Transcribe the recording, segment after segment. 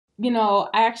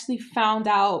I actually found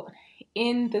out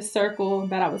in the circle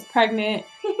that I was pregnant.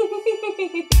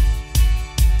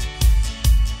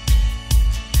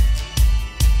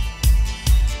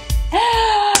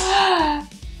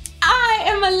 I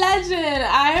am a legend.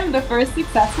 I am the first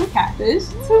successful catfish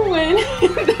to win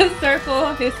the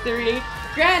circle history.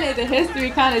 Granted, the history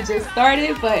kind of just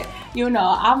started, but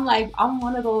I'm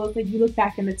one of those that you look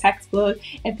back in the textbook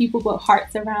and people put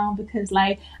hearts around because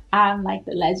I'm like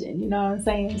the legend, you know what I'm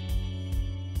saying?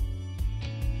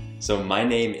 So my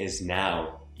name is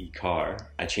now Ikar.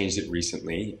 I changed it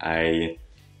recently. I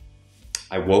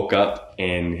woke up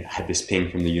and had this ping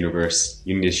from the universe,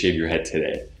 you need to shave your head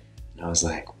today. And I was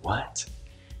like, what?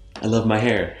 I love my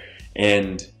hair.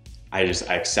 And I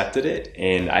accepted it,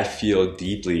 and I feel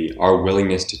deeply our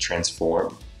willingness to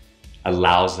transform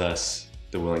allows us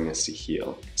the willingness to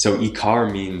heal. So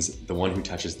Ikar means the one who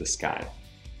touches the sky.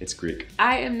 It's Greek.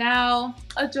 I am now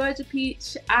a Georgia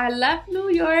peach. I left New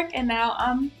York and now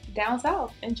I'm down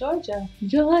south in Georgia.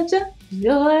 Georgia.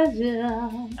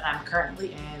 And I'm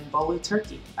currently in Bolu,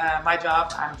 Turkey. My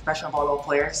job, I'm a professional volleyball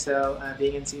player, so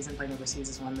being in season, playing overseas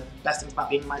is one of the best things about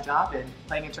being in my job, and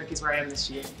playing in Turkey is where I am this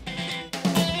year.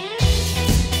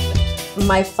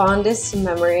 My fondest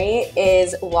memory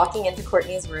is walking into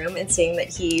Courtney's room and seeing that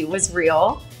he was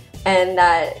real and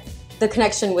that the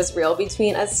connection was real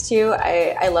between us two.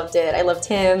 I loved it. I loved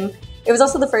him. It was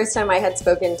also the first time I had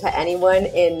spoken to anyone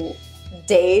in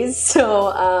days,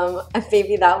 so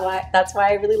maybe that's why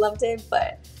I really loved it,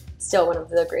 but still one of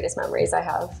the greatest memories I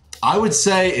have. I would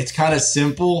say it's kind of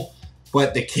simple,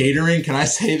 but the catering, can I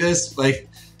say this?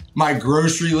 My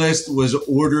grocery list was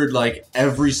ordered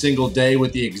every single day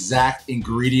with the exact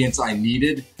ingredients I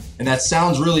needed. And that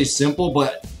sounds really simple,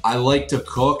 but I like to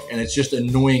cook and it's just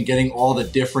annoying getting all the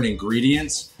different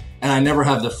ingredients. And I never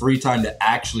have the free time to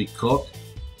actually cook.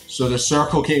 So the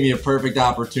circle gave me a perfect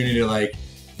opportunity to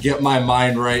get my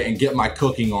mind right and get my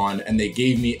cooking on. And they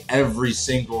gave me every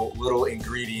single little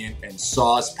ingredient and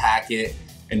sauce packet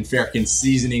and freaking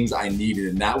seasonings I needed.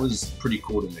 And that was pretty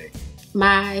cool to me.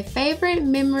 My favorite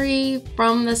memory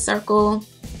from the circle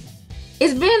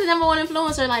is being the #1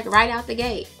 influencer right out the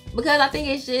gate, because I think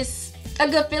it's just a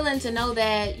good feeling to know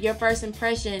that your first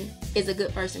impression is a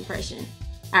good first impression.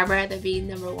 I'd rather be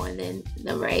 #1 than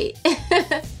 #8.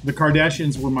 The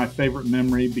Kardashians were my favorite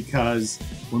memory because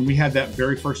when we had that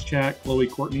very first chat, Chloe,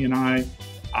 Courtney, and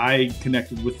I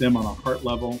connected with them on a heart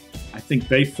level. I think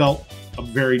they felt a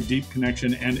very deep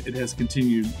connection, and it has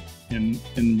continued in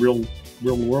real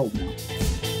world now.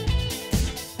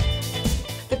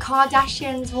 The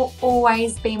Kardashians will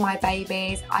always be my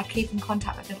babies. I keep in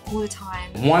contact with them all the time.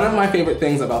 One of my favorite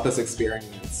things about this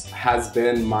experience has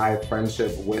been my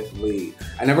friendship with Lee.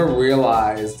 I never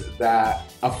realized that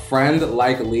a friend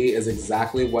like Lee is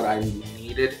exactly what I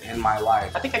needed in my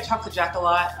life. I think I talk to Jack a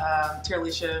lot,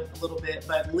 Terilisha a little bit,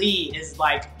 but Lee is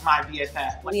my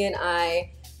BFF. Lee and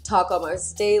I talk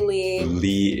almost daily.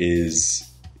 Lee is,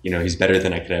 he's better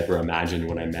than I could ever imagine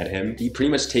when I met him. He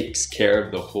pretty much takes care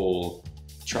of the whole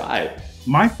tribe.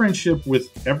 My friendship with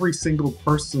every single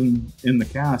person in the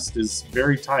cast is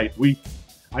very tight.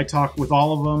 I talk with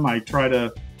all of them. I try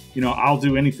to, I'll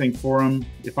do anything for them.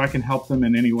 If I can help them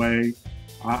in any way,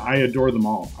 I adore them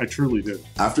all. I truly do.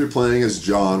 After playing as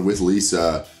John with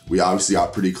Lisa, we obviously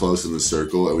got pretty close in the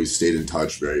circle and we stayed in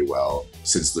touch very well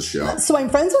since the show. So I'm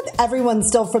friends with everyone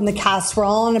still from the cast. We're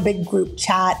all in a big group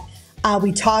chat.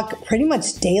 We talk pretty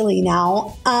much daily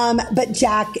now. But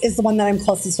Jack is the one that I'm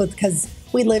closest with because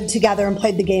we lived together and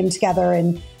played the game together,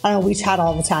 and we chat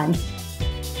all the time.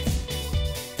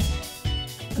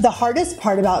 The hardest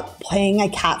part about playing a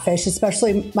catfish,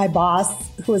 especially my boss,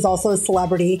 who is also a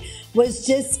celebrity,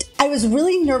 was I was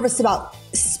really nervous about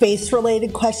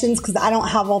space-related questions because I don't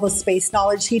have all the space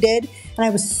knowledge he did. And I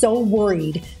was so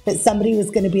worried that somebody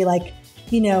was going to be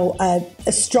a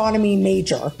astronomy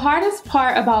major. The hardest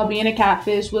part about being a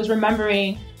catfish was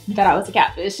remembering that I was a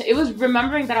catfish. It was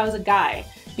remembering that I was a guy.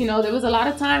 There was a lot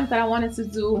of times that I wanted to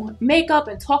do makeup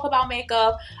and talk about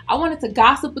makeup. I wanted to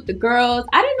gossip with the girls.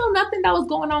 I didn't know nothing that was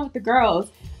going on with the girls.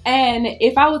 And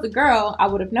if I was a girl, I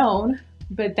would have known,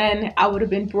 but then I would have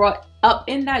been brought up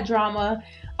in that drama.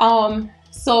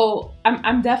 So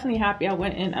I'm definitely happy I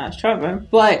went in as Trevor,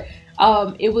 but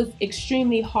it was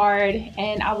extremely hard,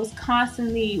 and I was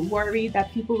constantly worried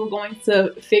that people were going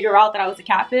to figure out that I was a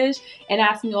catfish and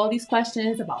ask me all these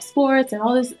questions about sports and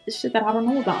all this shit that I don't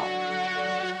know about.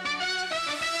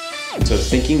 So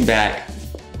thinking back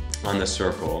on the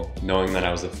circle, knowing that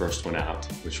I was the first one out,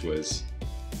 which was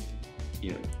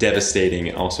devastating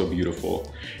and also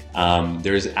beautiful,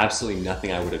 there's absolutely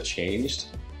nothing I would have changed,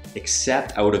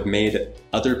 except I would have made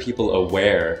other people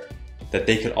aware that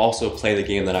they could also play the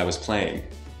game that I was playing.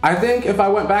 I think if I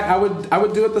went back, I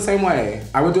would do it the same way.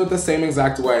 I would do it the same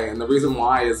exact way. And the reason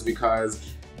why is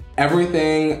because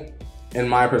everything, in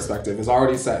my perspective, is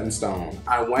already set in stone.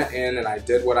 I went in and I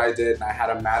did what I did and I had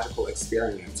a magical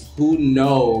experience. Who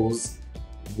knows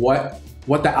what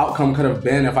the outcome could have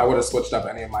been if I would have switched up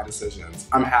any of my decisions.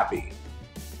 I'm happy.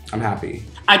 I'm happy.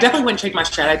 I definitely wouldn't change my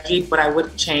strategy, but I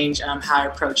would change how I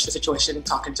approach the situation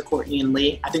talking to Courtney and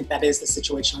Lee. I think that is the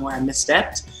situation where I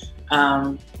misstepped.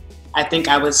 I think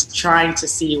I was trying to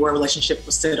see where a relationship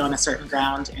was stood on a certain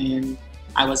ground, and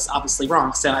I was obviously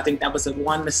wrong. So I think that was the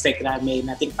one mistake that I made. And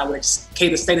I think if I would have just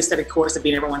stayed a steady course of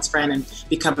being everyone's friend and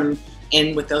becoming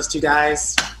in with those two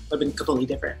guys, it would have been completely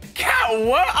different. Kat,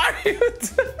 what are you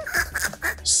doing?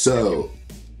 So,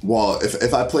 well,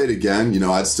 if I played again, you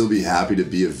know, I'd still be happy to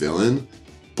be a villain.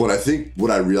 But I think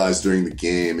what I realized during the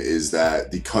game is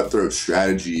that the cutthroat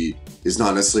strategy is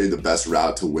not necessarily the best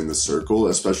route to win the circle,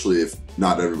 especially if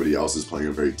not everybody else is playing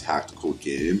a very tactical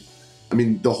game. I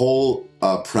mean, the whole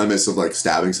premise of like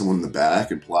stabbing someone in the back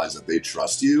implies that they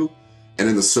trust you. And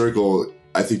in the circle,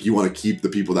 I think you want to keep the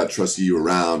people that trust you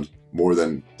around more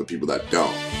than the people that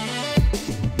don't.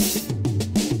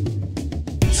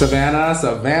 Savannah,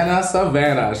 Savannah,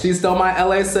 Savannah. She's still my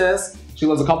LA sis. She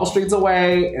lives a couple streets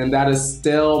away, and that is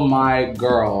still my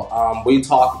girl. We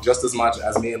talk just as much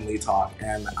as me and Lee talk,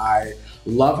 and I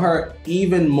love her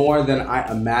even more than I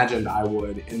imagined I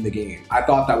would in the game. I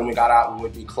thought that when we got out, we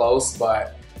would be close,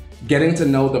 but getting to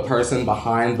know the person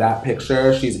behind that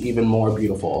picture, she's even more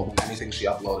beautiful than anything she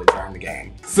uploaded during the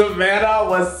game. Savannah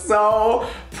was so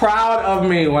proud of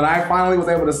me when I finally was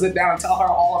able to sit down and tell her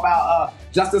all about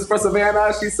Justice for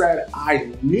Savannah. She said,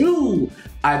 I knew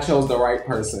I chose the right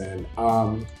person,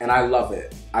 and I love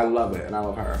it. I love it, and I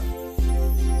love her.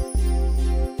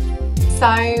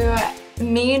 So,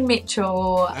 me and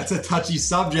Mitchell. That's a touchy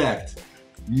subject.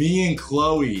 Me and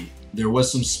Chloe, there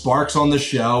was some sparks on the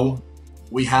show.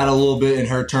 We had a little bit, in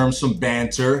her terms, some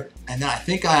banter. And then I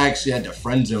think I actually had to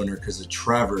friend zone her because of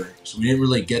Trevor. So we didn't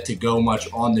really get to go much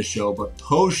on the show. But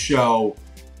post-show,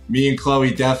 me and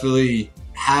Chloe definitely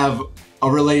have a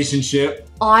relationship.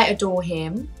 I adore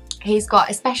him. He's got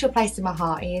a special place in my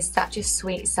heart. He is such a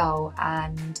sweet soul.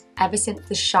 And ever since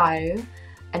the show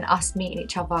and us meeting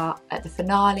each other at the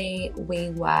finale, we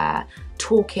were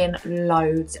talking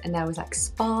loads and there was like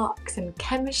sparks and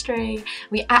chemistry.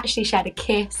 We actually shared a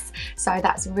kiss, so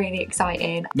that's really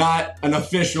exciting. Not an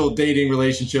official dating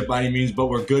relationship by any means, but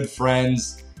we're good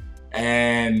friends.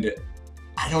 And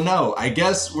I don't know, I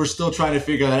guess we're still trying to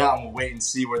figure that out and we'll wait and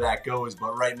see where that goes.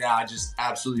 But right now, I just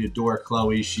absolutely adore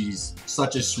Chloe. She's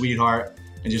such a sweetheart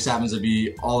and just happens to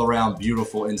be all around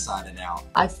beautiful inside and out.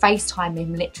 I FaceTime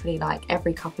him literally like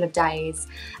every couple of days.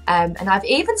 And I've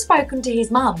even spoken to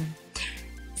his mum.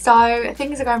 So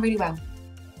things are going really well.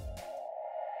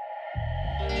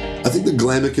 I think the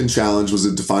Glamicon challenge was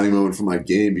a defining moment for my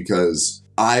game because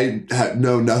I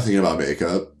know nothing about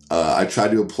makeup. I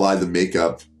tried to apply the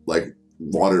makeup like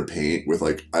water paint with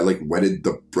like, I like wetted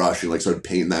the brush and like started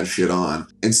painting that shit on.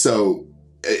 And so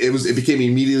it became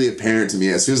immediately apparent to me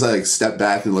as soon as I like stepped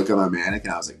back and looked at my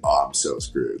mannequin, I was like, oh, I'm so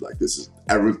screwed. Like this is,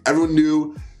 everyone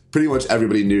knew, pretty much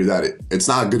everybody knew that it's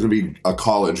not going to be a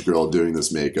college girl doing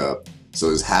this makeup.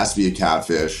 So this has to be a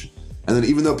catfish. And then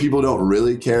even though people don't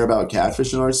really care about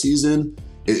catfish in our season,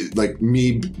 like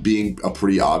me being a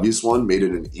pretty obvious one made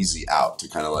it an easy out to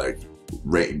kind of like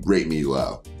rate me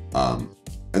low.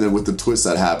 And then with the twist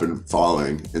that happened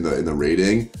following in the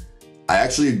rating, I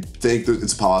actually think that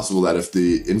it's possible that if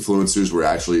the influencers were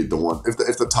actually the one,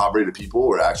 if the top rated people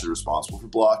were actually responsible for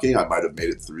blocking, I might have made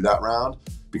it through that round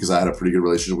because I had a pretty good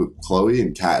relationship with Chloe,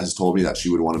 and Kat has told me that she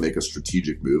would want to make a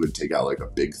strategic move and take out like a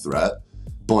big threat.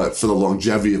 But for the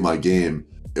longevity of my game,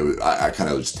 I kind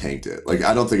of just tanked it. Like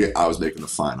I don't think I was making the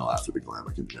final after the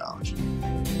Glamicon challenge.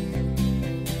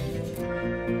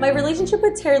 My relationship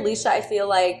with Terilisha, I feel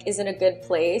like, is in a good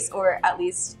place, or at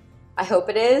least I hope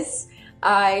it is.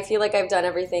 I feel like I've done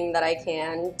everything that I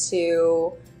can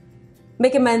to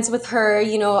make amends with her.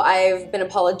 You know, I've been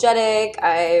apologetic.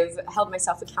 I've held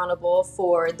myself accountable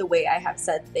for the way I have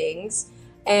said things.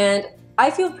 And I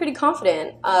feel pretty confident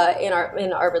in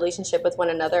our relationship with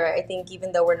one another. I think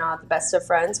even though we're not the best of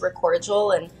friends, we're cordial,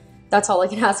 and that's all I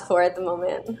can ask for at the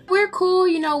moment. We're cool.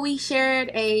 You know, we shared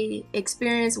a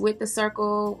experience with the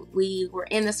circle. We were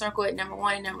in the circle at number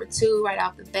 1 and number 2 right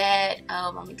off the bat.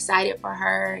 I'm excited for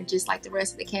her, and just like the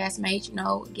rest of the castmates, you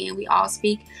know, again, we all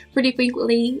speak pretty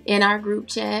frequently in our group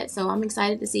chat. So I'm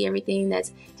excited to see everything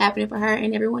that's happening for her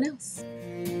and everyone else.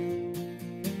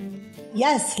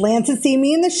 Yes, Lance has seen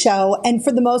me in the show, and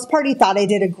for the most part, he thought I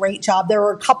did a great job. There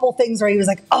were a couple things where he was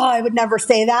like, "Oh, I would never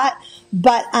say that,"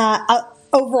 but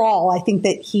overall, I think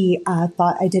that he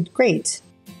thought I did great.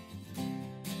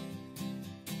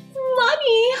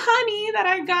 Money, honey, that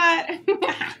I got.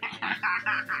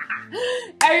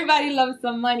 Everybody loves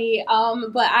some money,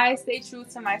 but I stay true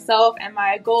to myself and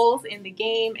my goals in the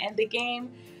game. And the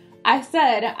game, I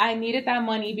said I needed that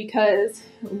money because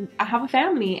I have a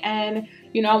family, and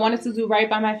you know, I wanted to do right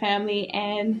by my family,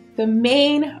 and the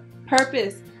main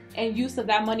purpose and use of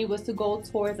that money was to go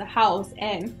towards a house.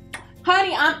 And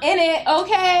honey, I'm in it,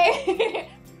 okay?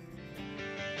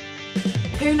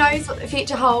 Who knows what the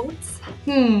future holds?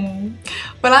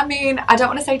 Well, I mean, I don't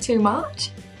want to say too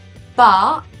much,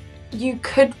 but you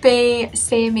could be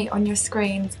seeing me on your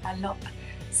screens a lot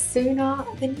sooner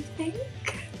than you think.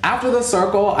 After the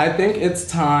circle, I think it's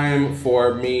time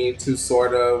for me to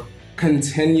sort of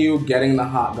continue getting the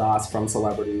hot goss from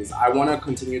celebrities. I want to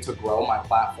continue to grow my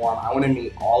platform. I want to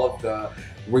meet all of the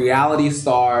reality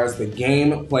stars, the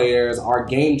game players, our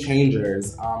game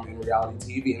changers in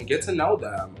reality TV, and get to know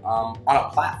them on a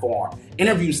platform,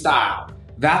 interview style.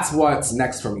 That's what's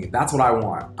next for me. That's what I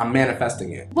want. I'm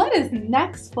manifesting it. What is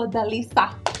next for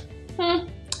Delisa?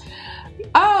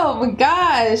 Oh my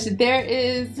gosh,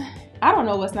 I don't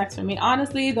know what's next for me.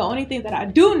 Honestly, the only thing that I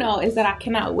do know is that I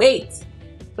cannot wait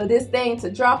for this thing to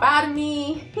drop out of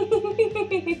me.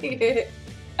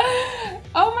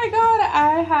 Oh my God,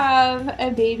 I have a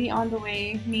baby on the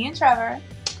way. Me and Trevor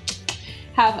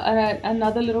have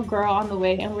another little girl on the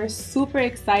way, and we're super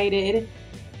excited.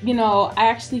 You know, I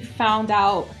actually found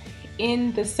out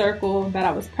in the circle that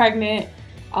I was pregnant.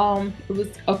 It was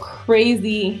a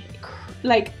crazy,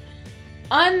 like,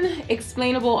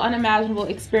 unexplainable, unimaginable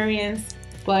experience.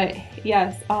 But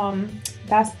yes,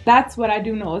 that's what I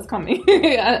do know is coming.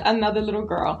 Another little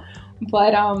girl.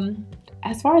 But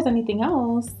as far as anything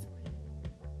else,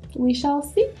 we shall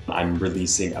see. I'm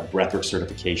releasing a breathwork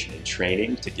certification and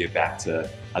training to give back to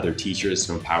other teachers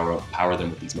to empower them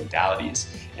with these modalities.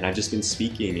 And I've just been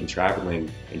speaking and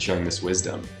traveling and showing this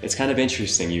wisdom. It's kind of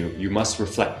interesting. You must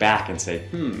reflect back and say,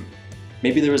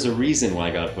 maybe there was a reason why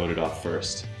I got voted off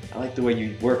first. I like the way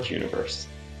you work, universe.